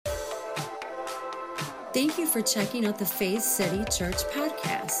Thank you for checking out the Faith City Church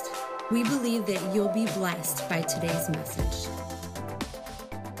podcast. We believe that you'll be blessed by today's message.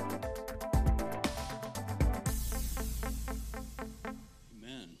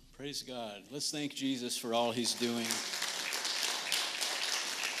 Amen. Praise God. Let's thank Jesus for all he's doing.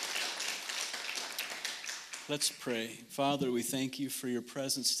 Let's pray. Father, we thank you for your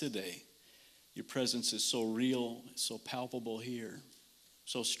presence today. Your presence is so real, so palpable here,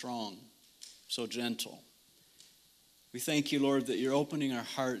 so strong, so gentle. We thank you, Lord, that you're opening our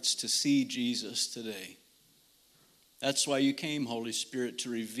hearts to see Jesus today. That's why you came, Holy Spirit, to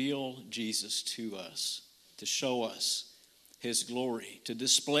reveal Jesus to us, to show us his glory, to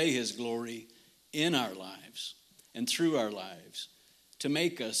display his glory in our lives and through our lives, to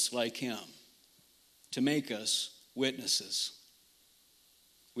make us like him, to make us witnesses.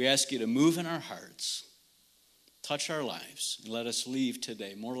 We ask you to move in our hearts, touch our lives, and let us leave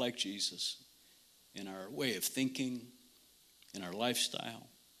today more like Jesus in our way of thinking, in our lifestyle,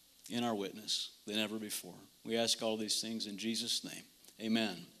 in our witness than ever before. We ask all these things in Jesus' name.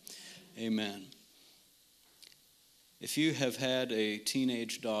 Amen. Amen. If you have had a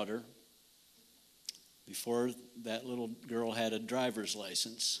teenage daughter, before that little girl had a driver's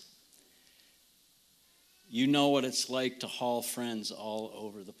license, you know what it's like to haul friends all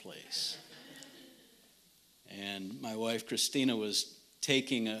over the place. And my wife, Christina, was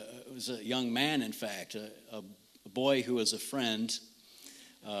taking it was a young man, in fact, a boy who was a friend,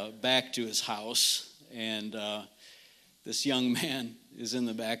 back to his house. And this young man is in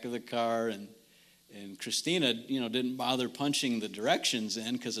the back of the car, and Christina, didn't bother punching the directions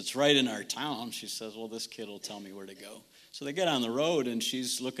in because it's right in our town. She says, well, this kid will tell me where to go. So they get on the road, and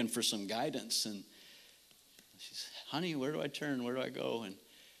she's looking for some guidance. And she says, honey, where do I turn? Where do I go? And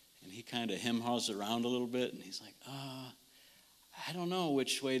he kind of hem-haws around a little bit, and he's like, I don't know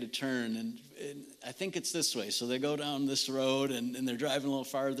which way to turn, and I think it's this way. So they go down this road, and they're driving a little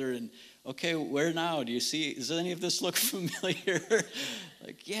farther, and okay, where now? Do you see, does any of this look familiar?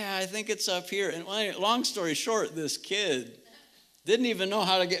 Like, yeah, I think it's up here. And long story short, this kid didn't even know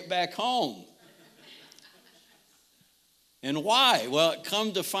how to get back home. And why? Well,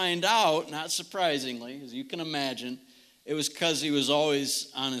 come to find out, not surprisingly, as you can imagine, it was because he was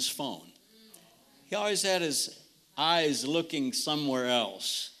always on his phone. He always had his eyes looking somewhere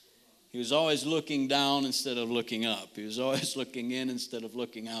else. He was always looking down instead of looking up. He was always looking in instead of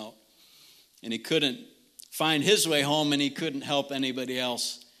looking out. And he couldn't find his way home, and he couldn't help anybody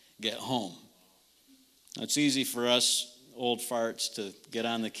else get home. Now, it's easy for us old farts to get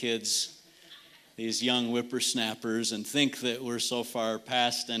on the kids, these young whippersnappers, and think that we're so far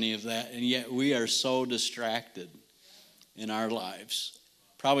past any of that, and yet we are so distracted in our lives.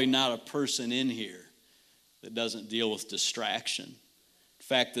 Probably not a person in here that doesn't deal with distraction. In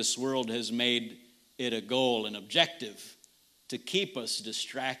fact, this world has made it a goal, an objective, to keep us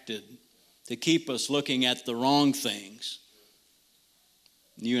distracted, to keep us looking at the wrong things.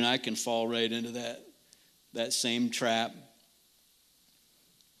 You and I can fall right into that same trap.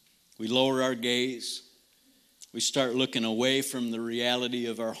 We lower our gaze. We start looking away from the reality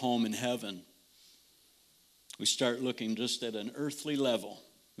of our home in heaven. We start looking just at an earthly level.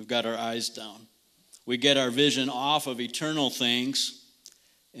 We've got our eyes down. We get our vision off of eternal things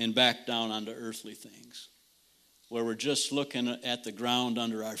and back down onto earthly things, where we're just looking at the ground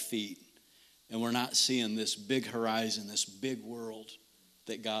under our feet, and we're not seeing this big horizon, this big world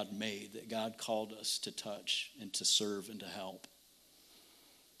that God made, that God called us to touch and to serve and to help.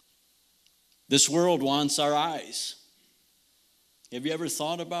 This world wants our eyes. Have you ever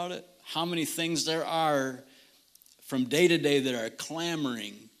thought about it? How many things there are from day to day that are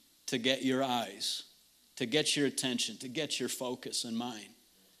clamoring to get your eyes, to get your attention, to get your focus and mind.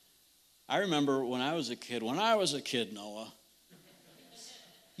 I remember when I was a kid, Noah,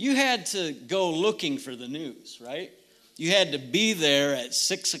 you had to go looking for the news, right? You had to be there at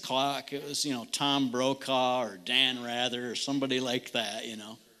 6 o'clock. It was, Tom Brokaw or Dan Rather or somebody like that,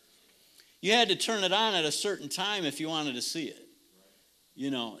 You had to turn it on at a certain time if you wanted to see it.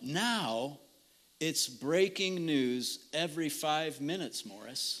 Now it's breaking news every 5 minutes,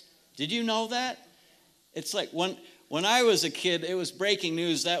 Morris. Did you know that? It's like when I was a kid, it was breaking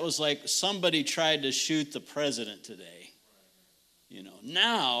news. That was like somebody tried to shoot the president today.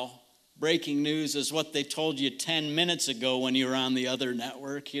 Now breaking news is what they told you 10 minutes ago when you were on the other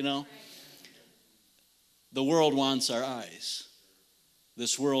network, The world wants our eyes.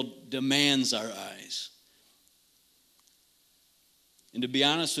 This world demands our eyes. And to be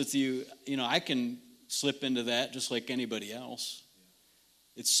honest with you, I can slip into that just like anybody else.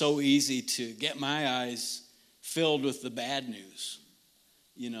 It's so easy to get my eyes filled with the bad news,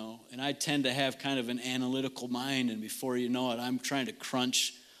 and I tend to have kind of an analytical mind, and before you know it, I'm trying to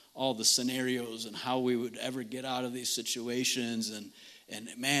crunch all the scenarios and how we would ever get out of these situations, and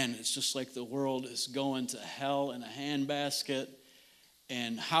man, it's just like the world is going to hell in a handbasket,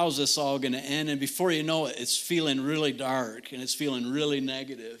 and how's this all going to end? And before you know it, it's feeling really dark, and it's feeling really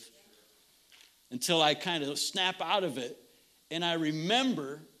negative, until I kind of snap out of it, and I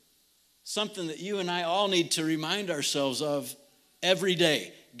remember something that you and I all need to remind ourselves of every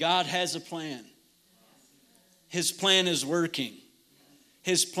day. God has a plan. His plan is working.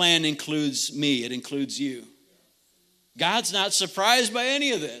 His plan includes me. It includes you. God's not surprised by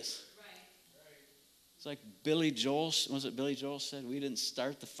any of this. It's like Billy Joel said, we didn't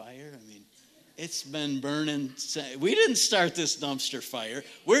start the fire? I mean, it's been burning. We didn't start this dumpster fire.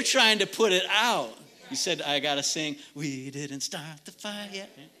 We're trying to put it out. He said, I got to sing, we didn't start the fire.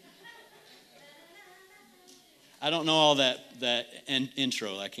 I don't know all that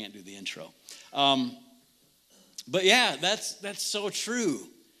intro. I can't do the intro. But yeah, that's so true.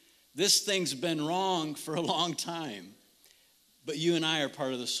 This thing's been wrong for a long time. But you and I are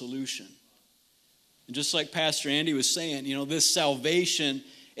part of the solution. And just like Pastor Andy was saying, this salvation,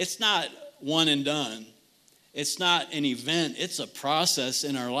 it's not one and done. It's not an event. It's a process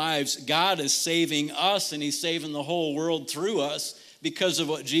in our lives. God is saving us, and he's saving the whole world through us because of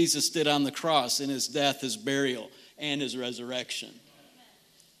what Jesus did on the cross in his death, his burial, and his resurrection.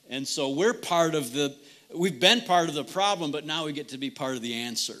 And so we've been part of the problem, but now we get to be part of the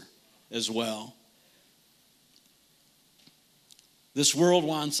answer as well. This world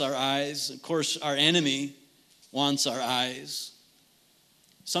wants our eyes. Of course, our enemy wants our eyes.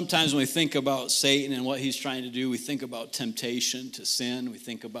 Sometimes when we think about Satan and what he's trying to do, we think about temptation to sin. We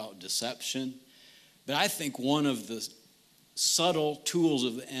think about deception. But I think one of the subtle tools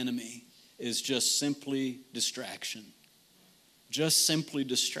of the enemy is just simply distraction. Just simply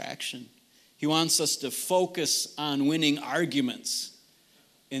distraction. He wants us to focus on winning arguments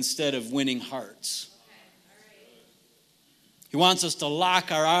instead of winning hearts. He wants us to lock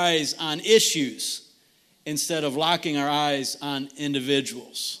our eyes on issues instead of locking our eyes on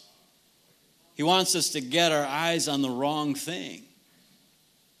individuals. He wants us to get our eyes on the wrong thing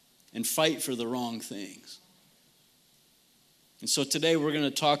and fight for the wrong things. And so today we're going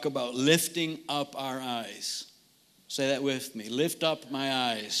to talk about lifting up our eyes. Say that with me. Lift up my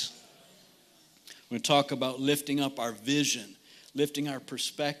eyes. We're going to talk about lifting up our vision, lifting our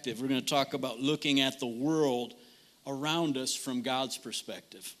perspective. We're going to talk about looking at the world around us from God's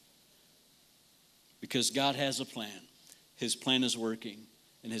perspective. Because God has a plan. His plan is working,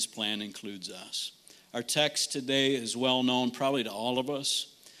 and his plan includes us. Our text today is well known probably to all of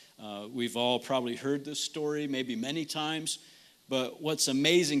us. We've all probably heard this story maybe many times. But what's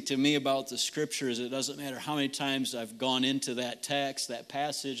amazing to me about the scripture is it doesn't matter how many times I've gone into that text, that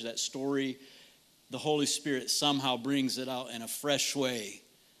passage, that story, the Holy Spirit somehow brings it out in a fresh way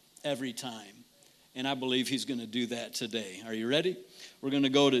every time. And I believe he's going to do that today. Are you ready? We're going to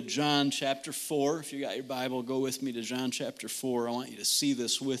go to John chapter 4. If you got your Bible, go with me to John chapter 4. I want you to see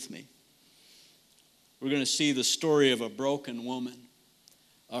this with me. We're going to see the story of a broken woman,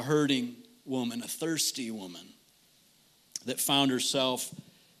 a hurting woman, a thirsty woman that found herself,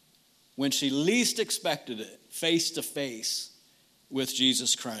 when she least expected it, face to face with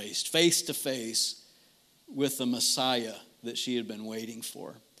Jesus Christ, face to face with the Messiah that she had been waiting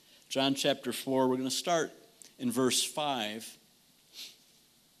for. John chapter 4, we're going to start in verse 5.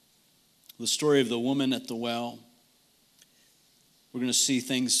 The story of the woman at the well. We're going to see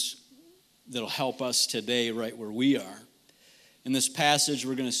things that'll help us today right where we are. In this passage,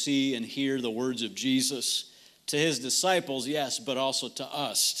 we're going to see and hear the words of Jesus to his disciples, yes, but also to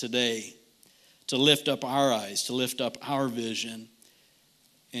us today, to lift up our eyes, to lift up our vision,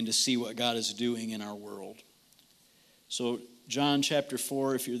 and to see what God is doing in our world. So John chapter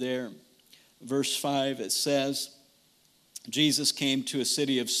 4, if you're there, verse 5, it says, Jesus came to a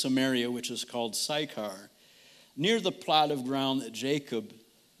city of Samaria, which is called Sychar, near the plot of ground that Jacob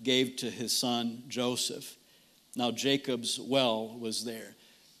gave to his son Joseph. Now Jacob's well was there.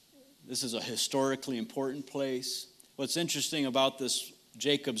 This is a historically important place. What's interesting about this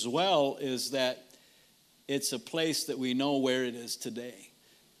Jacob's well is that it's a place that we know where it is today.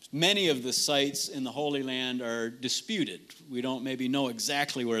 Many of the sites in the Holy Land are disputed. We don't maybe know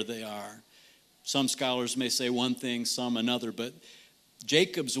exactly where they are. Some scholars may say one thing, some another, but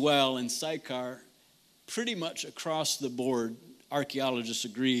Jacob's well in Sychar, pretty much across the board, archaeologists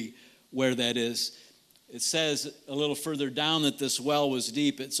agree where that is. It says a little further down that this well was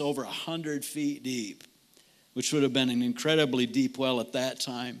deep. It's over 100 feet deep, which would have been an incredibly deep well at that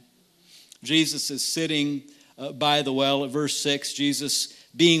time. Jesus is sitting by the well. At verse 6, Jesus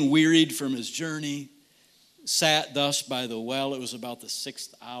being wearied from his journey, sat thus by the well. It was about the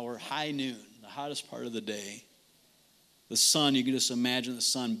 6th hour, high noon, the hottest part of the day. The sun, you can just imagine the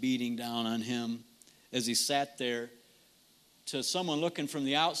sun beating down on him as he sat there. To someone looking from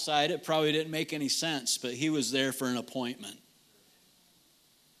the outside, it probably didn't make any sense, but he was there for an appointment.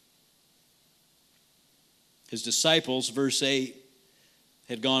 His disciples, verse 8,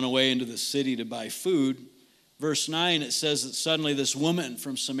 had gone away into the city to buy food. Verse 9, it says that suddenly this woman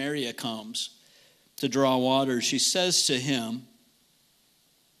from Samaria comes to draw water. She says to him,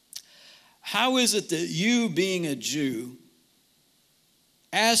 "How is it that you, being a Jew,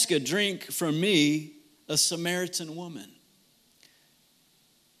 ask a drink from me, a Samaritan woman?"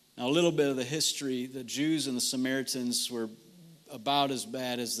 Now, a little bit of the history, the Jews and the Samaritans were about as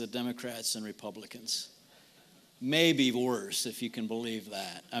bad as the Democrats and Republicans. Maybe worse, if you can believe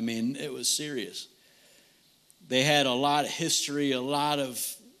that. I mean, it was serious. They had a lot of history, a lot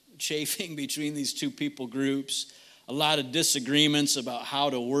of chafing between these two people groups, a lot of disagreements about how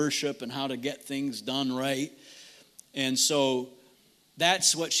to worship and how to get things done right. And so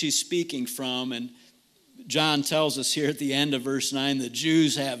that's what she's speaking from. And John tells us here at the end of verse 9, the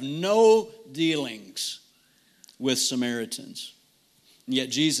Jews have no dealings with Samaritans. And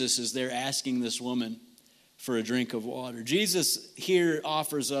yet Jesus is there asking this woman for a drink of water. Jesus here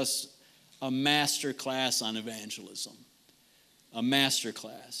offers us a master class on evangelism. A master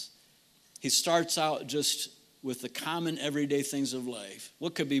class. He starts out just with the common everyday things of life.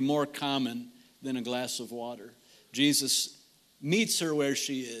 What could be more common than a glass of water? Jesus meets her where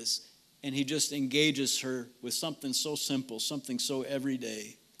she is, and he just engages her with something so simple, something so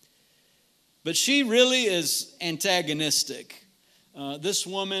everyday. But she really is antagonistic. This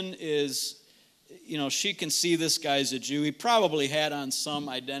woman is, she can see this guy's a Jew. He probably had on some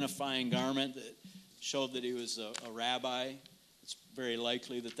identifying garment that showed that he was a rabbi. It's very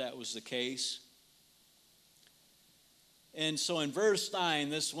likely that that was the case. And so in verse 9,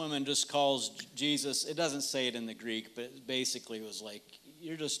 this woman just calls Jesus, it doesn't say it in the Greek, but basically it was like,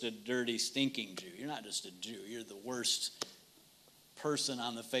 "You're just a dirty, stinking Jew. You're not just a Jew. You're the worst person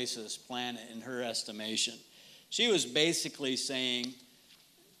on the face of this planet in her estimation." She was basically saying,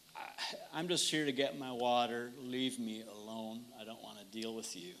 "I'm just here to get my water. Leave me alone. I don't want to deal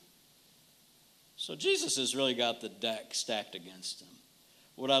with you." So Jesus has really got the deck stacked against him.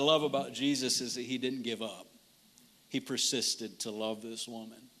 What I love about Jesus is that he didn't give up. He persisted to love this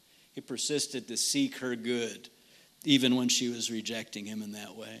woman. He persisted to seek her good, even when she was rejecting him in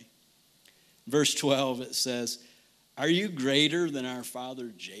that way. Verse 12, it says, "Are you greater than our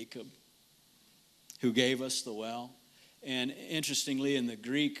father Jacob, who gave us the well?" And interestingly, in the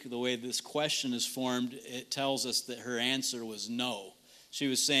Greek, the way this question is formed, it tells us that her answer was no. She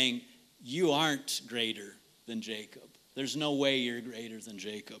was saying, "You aren't greater than Jacob. There's no way you're greater than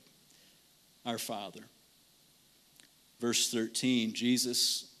Jacob, our father." Verse 13,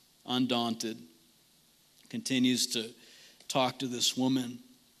 Jesus, undaunted, continues to talk to this woman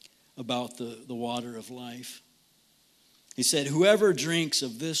about the water of life. He said, "Whoever drinks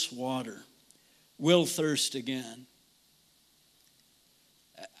of this water will thirst again."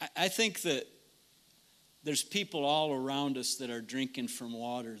 I think that there's people all around us that are drinking from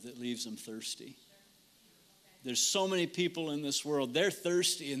water that leaves them thirsty. There's so many people in this world, they're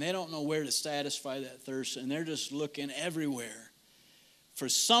thirsty and they don't know where to satisfy that thirst, and they're just looking everywhere for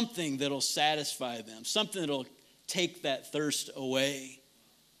something that'll satisfy them, something that'll take that thirst away.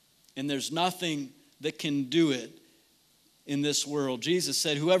 And there's nothing that can do it in this world. Jesus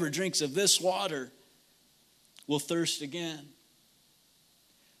said, "Whoever drinks of this water will thirst again."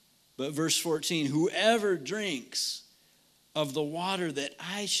 But verse 14, "Whoever drinks of the water that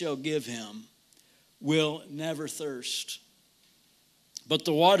I shall give him will never thirst. But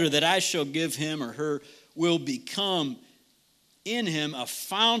the water that I shall give him or her will become in him a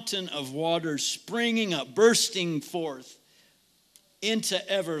fountain of water springing up, bursting forth into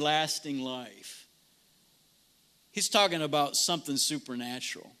everlasting life." He's talking about something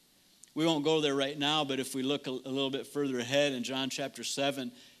supernatural. We won't go there right now, but if we look a little bit further ahead in John chapter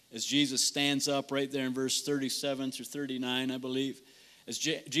 7, as Jesus stands up right there in verse 37 through 39, I believe, as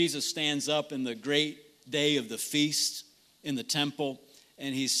Jesus stands up in the great day of the feast in the temple,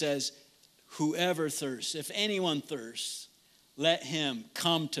 and he says, "Whoever thirsts, if anyone thirsts, let him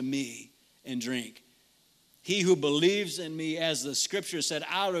come to me and drink. He who believes in me, as the scripture said,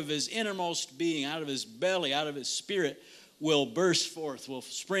 out of his innermost being, out of his belly, out of his spirit, will burst forth, will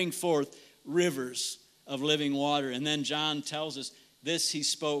spring forth rivers of living water." And then John tells us this he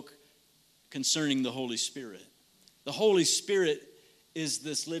spoke concerning the Holy Spirit. The Holy Spirit is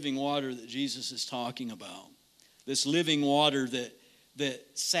this living water that Jesus is talking about. This living water that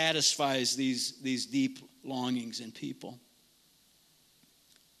that satisfies these deep longings in people.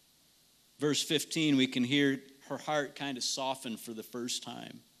 Verse 15, we can hear her heart kind of soften for the first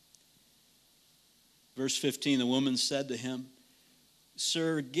time. Verse 15, the woman said to him,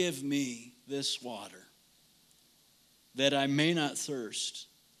 "Sir, give me this water, that I may not thirst,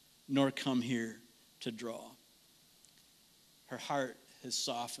 nor come here to draw." Her heart has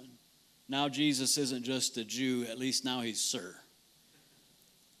softened. Now Jesus isn't just a Jew, at least now he's Sir.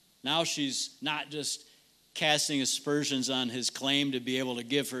 Now she's not just casting aspersions on his claim to be able to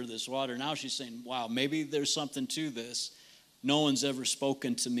give her this water. Now she's saying, wow, maybe there's something to this. No one's ever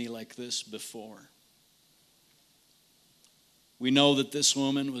spoken to me like this before. We know that this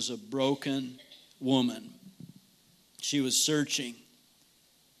woman was a broken woman. She was searching.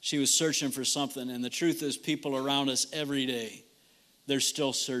 She was searching for something. And the truth is, people around us every day, they're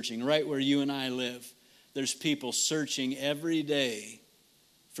still searching. Right where you and I live, there's people searching every day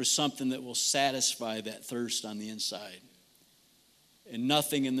for something that will satisfy that thirst on the inside. And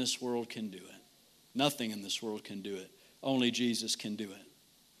nothing in this world can do it. Nothing in this world can do it. Only Jesus can do it.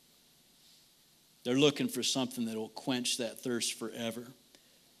 They're looking for something that will quench that thirst forever.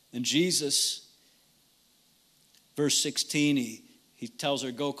 And Jesus, verse 16, he tells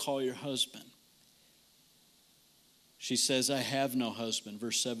her, "Go call your husband." She says, "I have no husband,"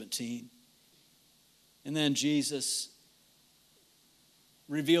 verse 17. And then Jesus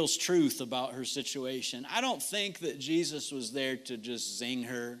reveals truth about her situation. I don't think that Jesus was there to just zing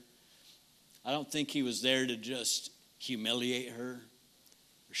her. I don't think he was there to just humiliate her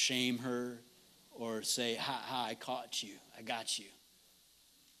or shame her or say, ha, I caught you, I got you.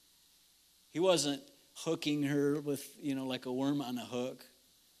 He wasn't hooking her with, like a worm on a hook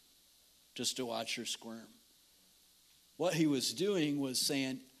just to watch her squirm. What he was doing was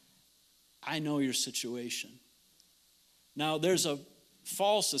saying, I know your situation. Now, there's a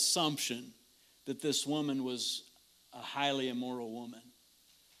false assumption that this woman was a highly immoral woman.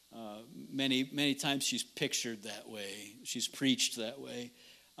 Many times she's pictured that way. She's preached that way.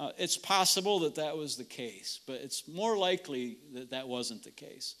 It's possible that was the case, but it's more likely that wasn't the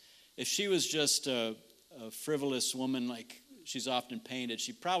case. If she was just a frivolous woman like she's often painted,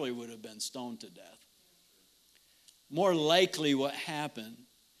 she probably would have been stoned to death. More likely what happened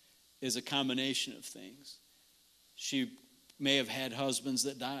is a combination of things. She may have had husbands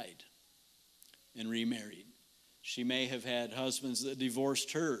that died and remarried. She may have had husbands that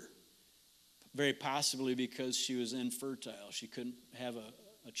divorced her, very possibly because she was infertile. She couldn't have a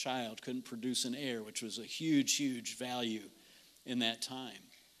child, couldn't produce an heir, which was a huge, huge value in that time.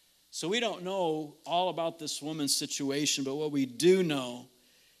 So we don't know all about this woman's situation, but what we do know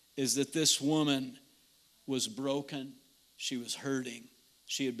is that this woman was broken. She was hurting.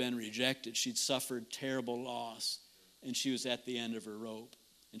 She had been rejected. She'd suffered terrible loss, and she was at the end of her rope.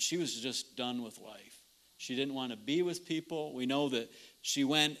 And she was just done with life. She didn't want to be with people. We know that she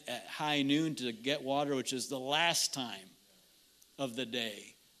went at high noon to get water, which is the last time of the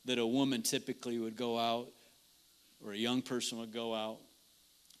day that a woman typically would go out, or a young person would go out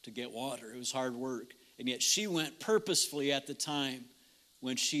to get water. It was hard work. And yet she went purposefully at the time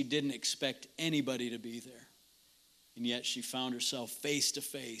when she didn't expect anybody to be there. And yet she found herself face to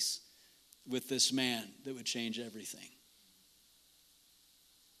face with this man that would change everything.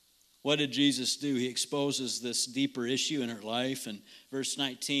 What did Jesus do? He exposes this deeper issue in her life. And verse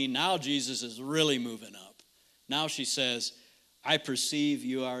 19, now Jesus is really moving up. Now she says, I perceive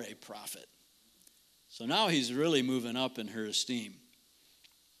you are a prophet. So now he's really moving up in her esteem.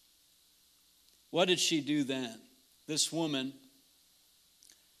 What did she do then? This woman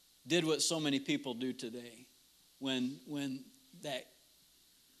did what so many people do today. When that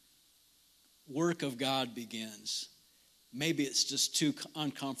work of God begins, maybe it's just too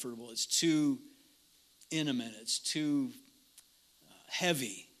uncomfortable. It's too intimate. It's too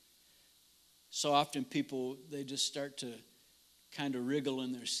heavy. So often people, they just start to kind of wriggle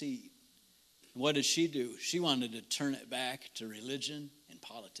in their seat. And what did she do? She wanted to turn it back to religion and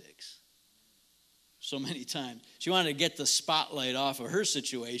politics. So many times. She wanted to get the spotlight off of her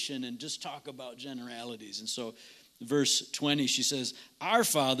situation and just talk about generalities. And so verse 20, she says, our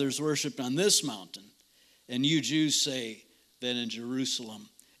fathers worshiped on this mountain, and you Jews say that in Jerusalem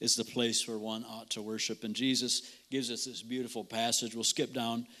is the place where one ought to worship. And Jesus gives us this beautiful passage. We'll skip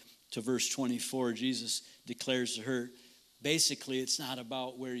down to verse 24. Jesus declares to her, basically, it's not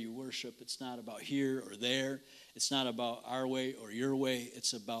about where you worship. It's not about here or there. It's not about our way or your way.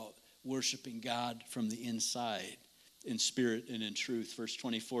 It's about worshiping God from the inside in spirit and in truth. Verse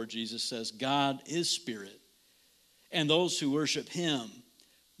 24, Jesus says, God is spirit, and those who worship him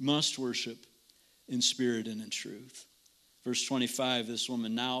must worship in spirit and in truth. Verse 25, this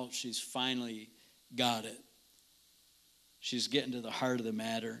woman, now she's finally got it. She's getting to the heart of the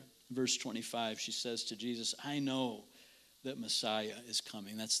matter. Verse 25, she says to Jesus, I know that Messiah is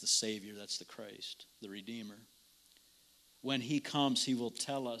coming. That's the Savior, that's the Christ, the Redeemer. When he comes, he will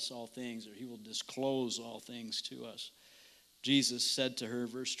tell us all things, or he will disclose all things to us. Jesus said to her,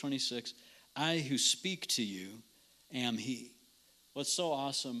 verse 26, I who speak to you am he. What's so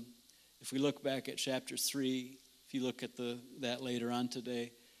awesome, if we look back at chapter 3, if you look at that later on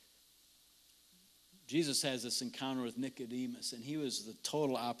today, Jesus has this encounter with Nicodemus, and he was the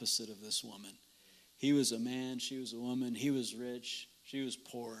total opposite of this woman. He was a man, she was a woman. He was rich, she was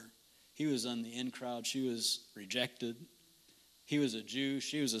poor. He was on the in crowd, she was rejected. He was a Jew,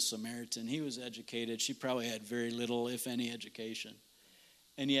 she was a Samaritan. He was educated, she probably had very little, if any, education.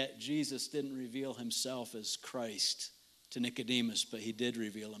 And yet Jesus didn't reveal himself as Christ to Nicodemus, but he did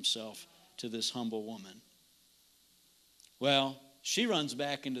reveal himself to this humble woman. Well, she runs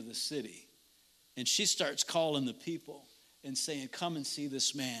back into the city, and she starts calling the people and saying, come and see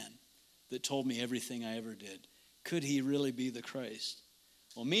this man that told me everything I ever did. Could he really be the Christ?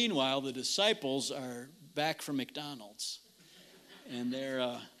 Well, meanwhile, the disciples are back from McDonald's. And they're,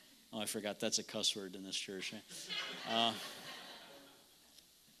 I forgot, that's a cuss word in this church.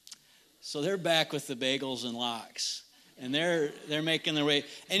 So they're back with the bagels and lox. And they're making their way.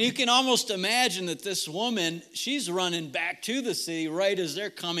 And you can almost imagine that this woman, she's running back to the city right as they're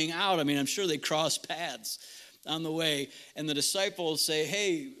coming out. I mean, I'm sure they cross paths on the way. And the disciples say,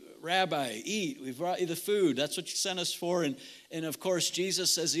 hey, Rabbi, eat. We've brought you the food. That's what you sent us for. And of course,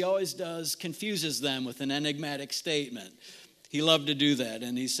 Jesus, as he always does, confuses them with an enigmatic statement. He loved to do that.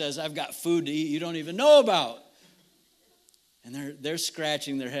 And he says, I've got food to eat you don't even know about. And they're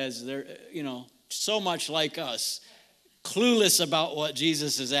scratching their heads. They're, so much like us, clueless about what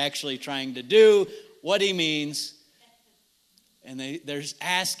Jesus is actually trying to do, what he means. And they're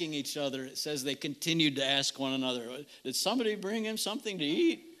asking each other. It says they continued to ask one another, did somebody bring him something to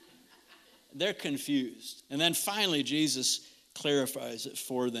eat? They're confused. And then finally, Jesus clarifies it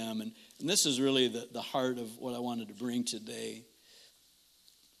for them. And this is really the heart of what I wanted to bring today.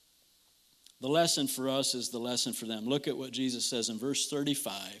 The lesson for us is the lesson for them. Look at what Jesus says in verse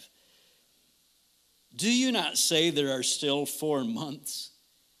 35. Do you not say there are still 4 months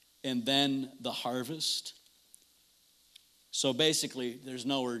and then the harvest? So basically, there's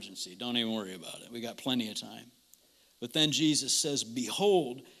no urgency. Don't even worry about it. We got plenty of time. But then Jesus says,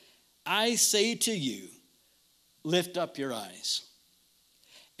 behold, I say to you, lift up your eyes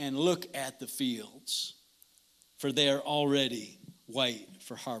and look at the fields, for they are already white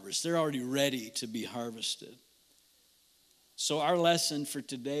for harvest. They're already ready to be harvested. So our lesson for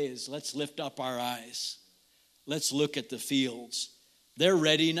today is let's lift up our eyes. Let's look at the fields. They're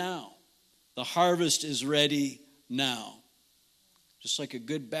ready now. The harvest is ready now. Just like a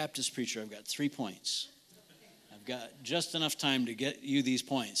good Baptist preacher, I've got 3 points. I've got just enough time to get you these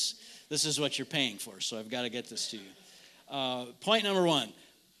points. This is what you're paying for, so I've got to get this to you. Point number 1,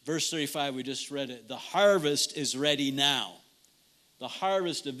 verse 35, we just read it. The harvest is ready now. The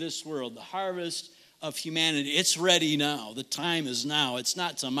harvest of this world, the harvest of humanity, it's ready now. The time is now. It's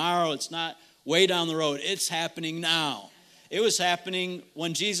not tomorrow. It's not way down the road. It's happening now. It was happening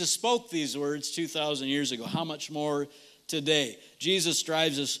when Jesus spoke these words 2,000 years ago. How much more today? Jesus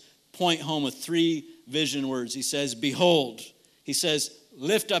drives this point home with 3 vision words. He says, behold. He says,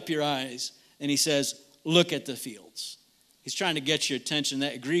 lift up your eyes. And he says, look at the fields. He's trying to get your attention.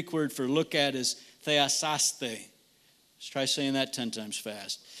 That Greek word for look at is theasaste. Let's try saying that 10 times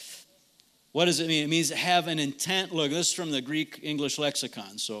fast. What does it mean? It means to have an intent look. This is from the Greek English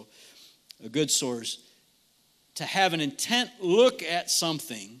lexicon, so a good source. To have an intent look at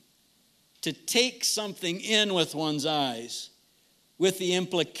something, to take something in with one's eyes, with the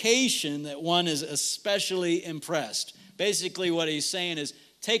implication that one is especially impressed. Basically what he's saying is,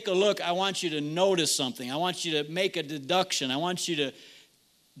 take a look. I want you to notice something. I want you to make a deduction. I want you to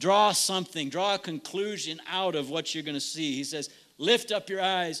draw something, draw a conclusion out of what you're going to see. He says, lift up your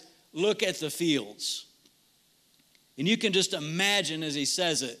eyes, look at the fields. And you can just imagine as he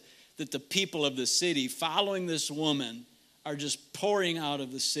says it, that the people of the city following this woman are just pouring out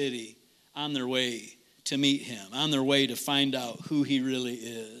of the city on their way to meet him, on their way to find out who he really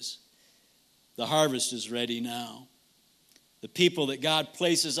is. The harvest is ready now. The people that God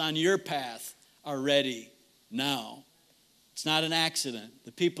places on your path are ready now. It's not an accident.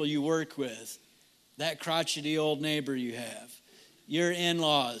 The people you work with, that crotchety old neighbor you have, your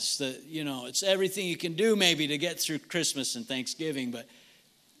in-laws, it's everything you can do maybe to get through Christmas and Thanksgiving, but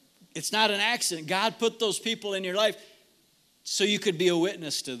it's not an accident. God put those people in your life so you could be a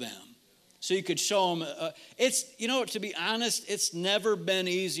witness to them. So you could show them. To be honest, it's never been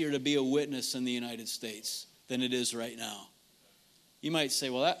easier to be a witness in the United States than it is right now. You might say,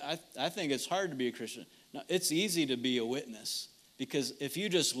 well, I think it's hard to be a Christian. No, it's easy to be a witness, because if you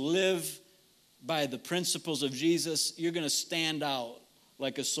just live by the principles of Jesus, you're going to stand out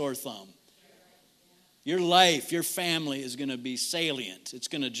like a sore thumb. Your life, your family is going to be salient. It's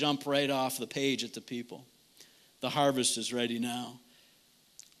going to jump right off the page at the people. The harvest is ready now.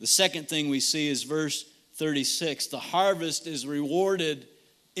 The second thing we see is verse 36. The harvest is rewarded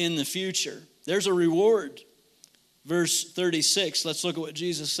in the future. There's a reward. Verse 36, let's look at what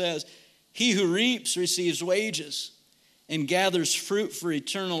Jesus says. He who reaps receives wages and gathers fruit for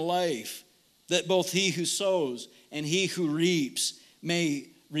eternal life, that both he who sows and he who reaps may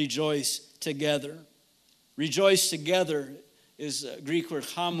rejoice together. Rejoice together is a Greek word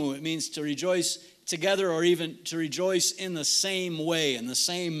hamu. It means to rejoice together, or even to rejoice in the same way, in the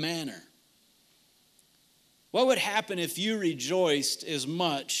same manner. What would happen if you rejoiced as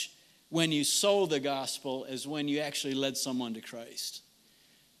much when you sow the gospel as when you actually led someone to Christ?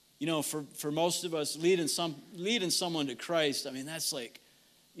 You know, for most of us, leading someone to Christ, I mean, that's like,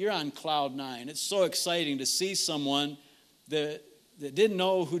 you're on cloud nine. It's so exciting to see someone that didn't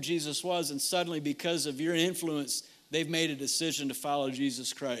know who Jesus was, and suddenly, because of your influence, they've made a decision to follow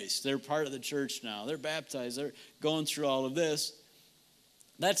Jesus Christ. They're part of the church now. They're baptized. They're going through all of this.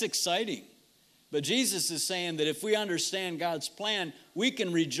 That's exciting. But Jesus is saying that if we understand God's plan, we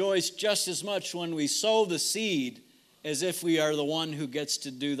can rejoice just as much when we sow the seed as if we are the one who gets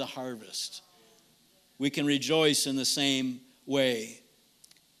to do the harvest. We can rejoice in the same way.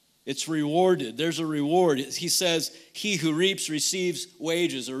 It's rewarded. There's a reward. He says, he who reaps receives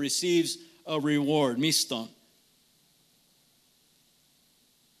wages, or receives a reward. Miston.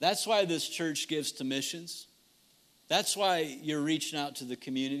 That's why this church gives to missions. That's why you're reaching out to the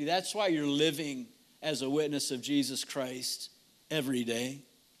community. That's why you're living as a witness of Jesus Christ every day.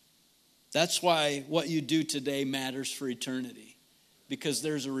 That's why what you do today matters for eternity, because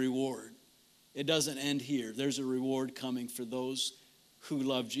there's a reward. It doesn't end here. There's a reward coming for those who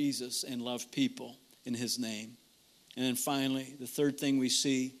love Jesus and love people in his name. And then finally, the third thing we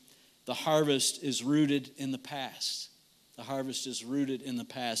see, the harvest is rooted in the past. The harvest is rooted in the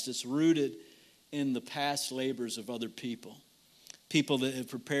past. It's rooted in the past labors of other people, people that have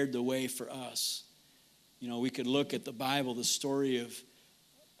prepared the way for us. You know, we could look at the Bible, the story of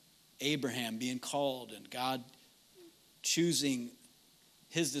Abraham being called and God choosing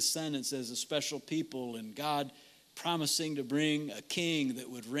his descendants as a special people, and God promising to bring a king that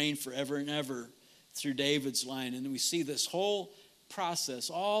would reign forever and ever through David's line. And we see this whole process,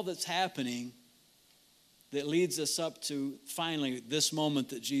 all that's happening, that leads us up to finally this moment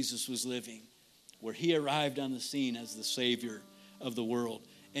that Jesus was living, where he arrived on the scene as the Savior of the world.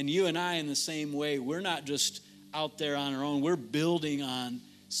 And you and I, in the same way, we're not just out there on our own. We're building on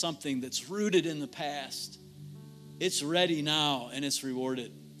something that's rooted in the past. It's ready now, and it's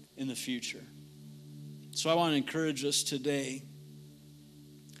rewarded in the future. So I want to encourage us today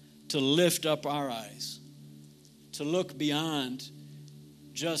to lift up our eyes, to look beyond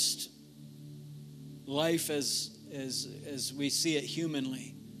just life as we see it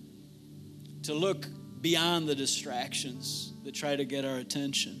humanly, to look beyond the distractions that try to get our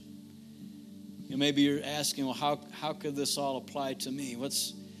attention. You know, maybe you're asking, well, how could this all apply to me?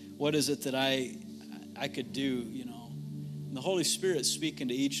 What is it that I could do, you know? And the Holy Spirit's speaking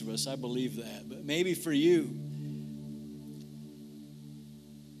to each of us. I believe that. But maybe for you,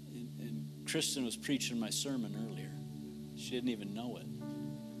 and Kristen was preaching my sermon earlier. She didn't even know it.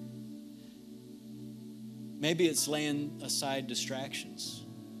 Maybe it's laying aside distractions.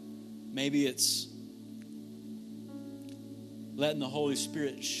 Maybe it's letting the Holy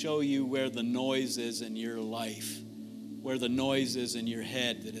Spirit show you where the noise is in your life, where the noise is in your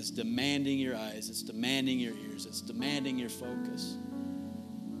head that is demanding your eyes, it's demanding your ears, it's demanding your focus.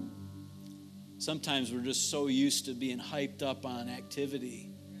 Sometimes we're just so used to being hyped up on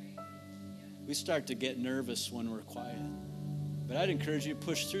activity, we start to get nervous when we're quiet. But I'd encourage you to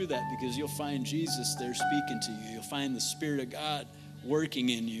push through that, because you'll find Jesus there speaking to you. You'll find the Spirit of God working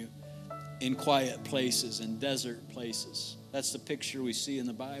in you in quiet places, in desert places. That's the picture we see in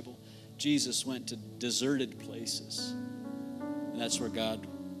the Bible. Jesus went to deserted places. And that's where God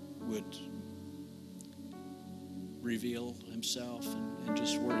would reveal himself and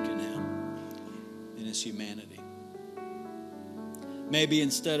just work in him, in his humanity. Maybe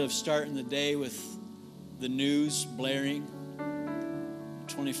instead of starting the day with the news blaring,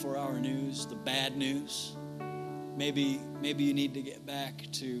 24-hour news, the bad news, maybe you need to get back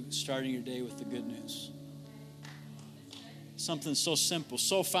to starting your day with the good news. Something so simple,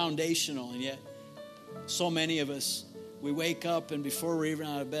 so foundational, and yet so many of us, we wake up and before we're even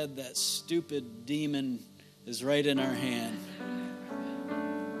out of bed, that stupid demon is right in our hand.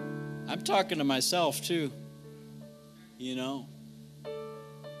 I'm talking to myself too, you know.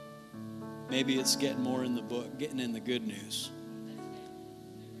 Maybe it's getting more in the book, getting in the good news.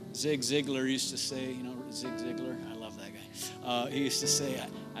 Zig Ziglar used to say, you know, Zig Ziglar, I love that guy. He used to say,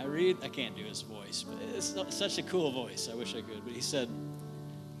 I can't do his voice, but it's such a cool voice. I wish I could. But he said,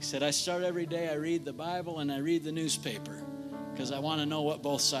 I start every day, I read the Bible and I read the newspaper because I want to know what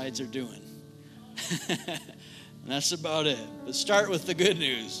both sides are doing. And that's about it. But start with the good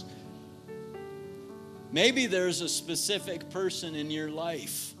news. Maybe there's a specific person in your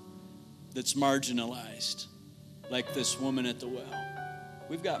life that's marginalized, like this woman at the well.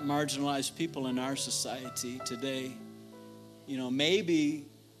 We've got marginalized people in our society today. You know, maybe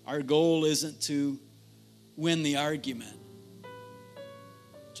our goal isn't to win the argument,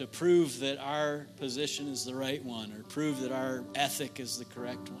 to prove that our position is the right one or prove that our ethic is the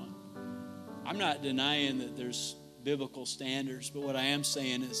correct one. I'm not denying that there's biblical standards, but what I am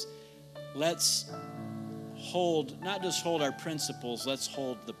saying is let's not just hold our principles, let's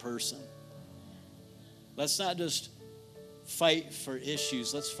hold the person. Let's not just fight for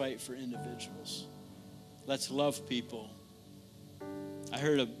issues, let's fight for individuals. Let's love people. I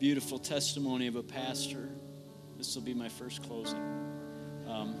heard a beautiful testimony of a pastor. This will be my first closing.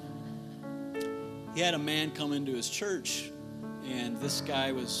 He had a man come into his church, and this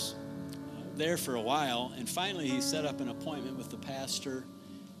guy was there for a while, and finally he set up an appointment with the pastor,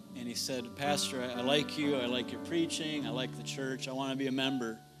 and he said, Pastor, I like you, I like your preaching, I like the church, I want to be a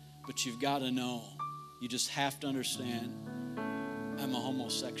member, but you've got to know, you just have to understand, I'm a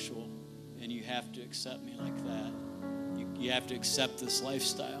homosexual, and you have to accept me like that. You have to accept this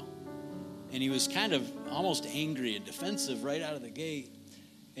lifestyle. And he was kind of almost angry and defensive right out of the gate.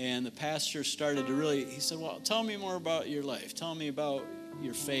 And the pastor started to he said, well, tell me more about your life. Tell me about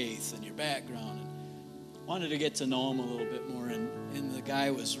your faith and your background. And wanted to get to know him a little bit more. And the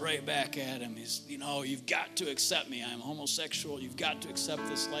guy was right back at him. He's, you've got to accept me. I'm homosexual. You've got to accept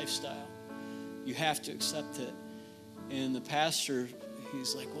this lifestyle. You have to accept it. And the pastor,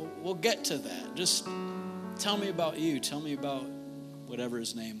 he's like, well, we'll get to that. Just tell me about you. Tell me about whatever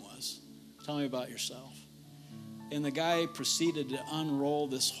his name was. Tell me about yourself. And the guy proceeded to unroll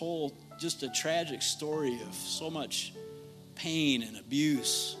this whole, just a tragic story of so much pain and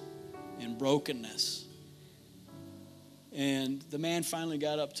abuse and brokenness. And the man finally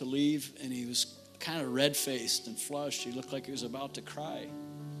got up to leave, and he was kind of red-faced and flushed. He looked like he was about to cry.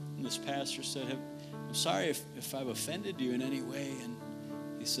 And this pastor said, I'm sorry if I've offended you in any way. And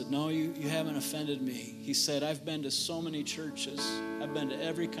he said, no, you haven't offended me. He said, I've been to so many churches. I've been to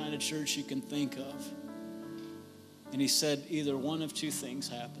every kind of church you can think of. And he said, either one of two things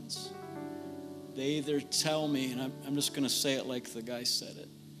happens. They either tell me, and I'm just going to say it like the guy said it.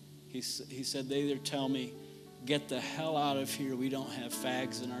 He said, they either tell me, get the hell out of here. We don't have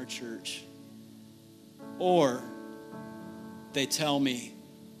fags in our church. Or they tell me,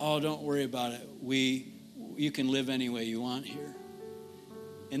 oh, don't worry about it. You can live any way you want here.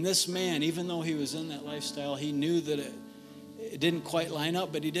 And this man, even though he was in that lifestyle, he knew that it didn't quite line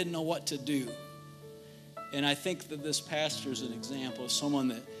up, but he didn't know what to do. And I think that this pastor is an example of someone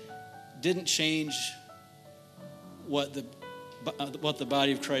that didn't change what the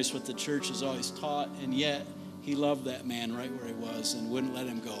body of Christ, what the church has always taught, and yet he loved that man right where he was and wouldn't let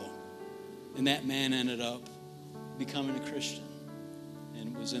him go. And that man ended up becoming a Christian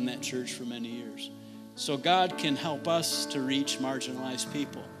and was in that church for many years. So God can help us to reach marginalized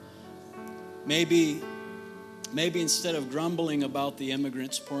people. Maybe instead of grumbling about the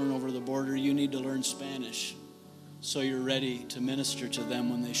immigrants pouring over the border, you need to learn Spanish so you're ready to minister to them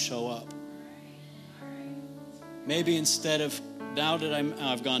when they show up. Maybe instead of,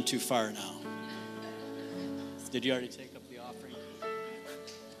 I've gone too far now. Did you already take up the offering?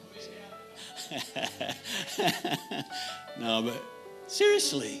 No, but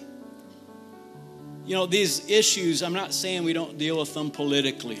seriously. These issues, I'm not saying we don't deal with them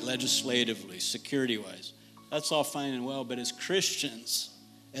politically, legislatively, security-wise. That's all fine and well, but as Christians,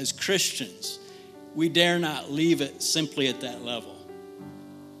 we dare not leave it simply at that level.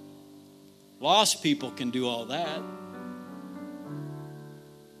 Lost people can do all that.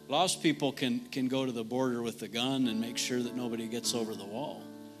 Lost people can go to the border with a gun and make sure that nobody gets over the wall.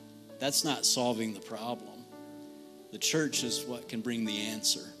 That's not solving the problem. The church is what can bring the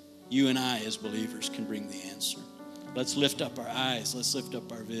answer. You and I, as believers, can bring the answer. Let's lift up our eyes. Let's lift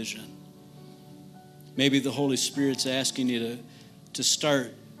up our vision. Maybe the Holy Spirit's asking you to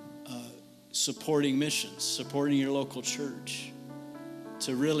start supporting missions, supporting your local church,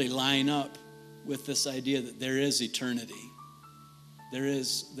 to really line up with this idea that there is eternity. There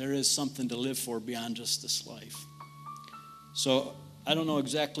is something to live for beyond just this life. So I don't know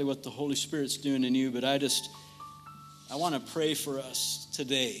exactly what the Holy Spirit's doing in you, but I want to pray for us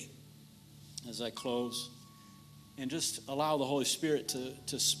today as I close, and just allow the Holy Spirit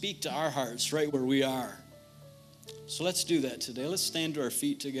to speak to our hearts right where we are. So let's do that today. Let's stand to our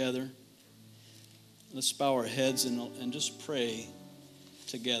feet together. Let's bow our heads and just pray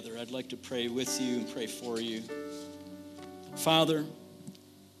together. I'd like to pray with you and pray for you. Father,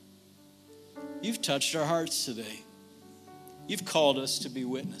 you've touched our hearts today. You've called us to be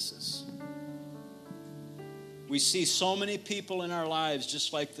witnesses. We see so many people in our lives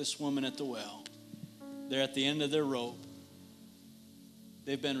just like this woman at the well. They're at the end of their rope.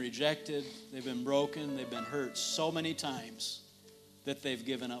 They've been rejected, they've been broken, they've been hurt so many times that they've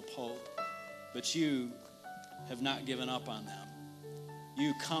given up hope. But you have not given up on them.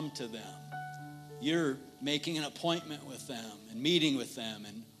 You come to them. You're making an appointment with them and meeting with them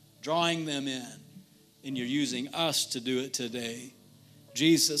and drawing them in. And you're using us to do it today.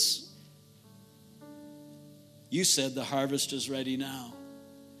 Jesus, you said the harvest is ready now.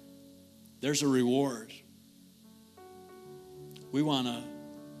 There's a reward. We want to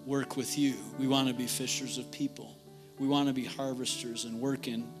work with you. We want to be fishers of people. We want to be harvesters and work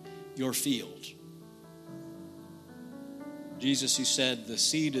in your field. Jesus, you said the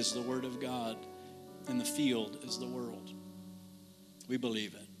seed is the word of God and the field is the world. We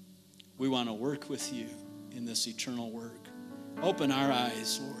believe it. We want to work with you in this eternal work. Open our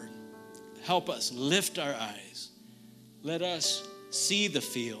eyes, Lord. Help us lift our eyes. Let us see the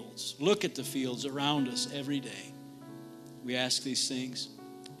fields, look at the fields around us every day. We ask these things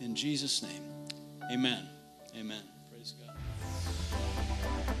in Jesus' name. Amen. Amen. Praise God.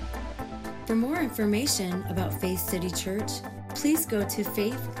 For more information about Faith City Church, please go to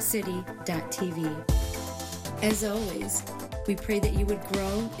faithcity.tv. As always, we pray that you would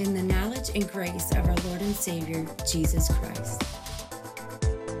grow in the knowledge and grace of our Lord and Savior, Jesus Christ.